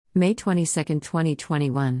May 22,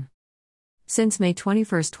 2021. Since May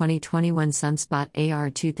 21, 2021, Sunspot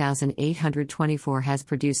AR2824 has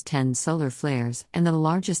produced 10 solar flares, and the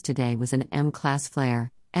largest today was an M-class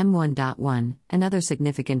flare, M1.1. and other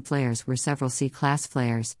significant flares were several C-class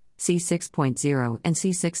flares, C6.0 and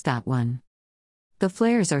C6.1. The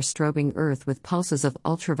flares are strobing Earth with pulses of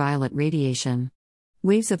ultraviolet radiation.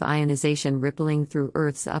 Waves of ionization rippling through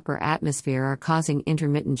Earth's upper atmosphere are causing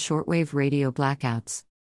intermittent shortwave radio blackouts.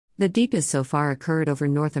 The deepest so far occurred over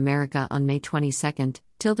North America on May 22,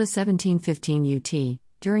 till 1715 UT,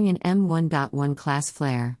 during an M1.1 class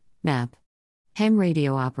flare, MAP. Ham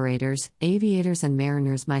radio operators, aviators and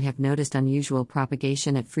mariners might have noticed unusual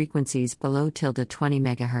propagation at frequencies below 20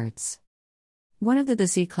 MHz. One of the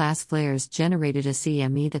C-class flares generated a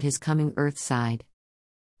CME that is coming Earth side.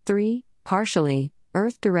 3. Partially,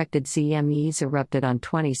 Earth-directed CMEs erupted on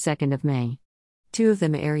 22nd of May. Two of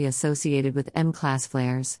them area associated with M-class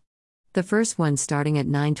flares. The first one starting at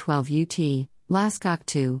 9:12 UT, Lascaux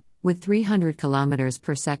 2, with 300 km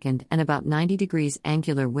per second and about 90 degrees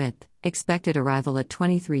angular width, expected arrival at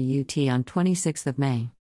 23 UT on 26th of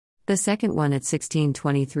May. The second one at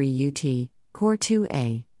 16:23 UT, Core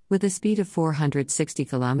 2A, with a speed of 460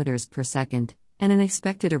 km per second, and an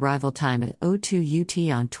expected arrival time at 02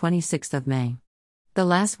 UT on 26th of May. The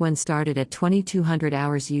last one started at 2200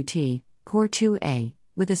 hours UT, Core 2A,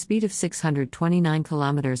 with a speed of 629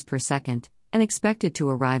 km per second, and expected to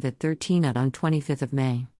arrive at 13 UT on 25th of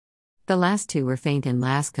May. The last two were faint in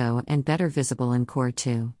Lascaux and better visible in Core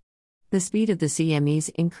 2. The speed of the CMEs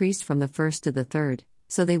increased from the first to the third,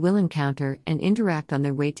 so they will encounter and interact on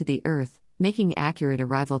their way to the Earth, making accurate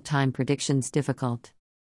arrival time predictions difficult.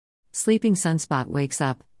 Sleeping Sunspot wakes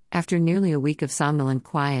up. After nearly a week of somnolent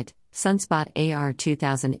quiet, Sunspot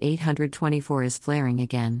AR2824 is flaring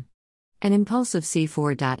again. An impulsive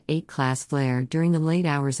C4.8 class flare during the late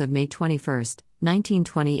hours of May 21,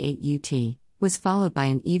 1928 UT, was followed by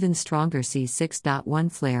an even stronger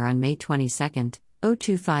C6.1 flare on May 22,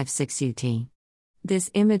 0256 UT.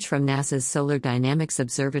 This image from NASA's Solar Dynamics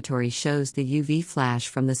Observatory shows the UV flash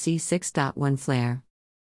from the C6.1 flare.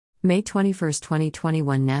 May 21,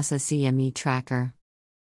 2021 NASA CME Tracker.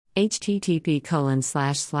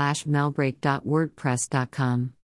 http://melbreak.wordpress.com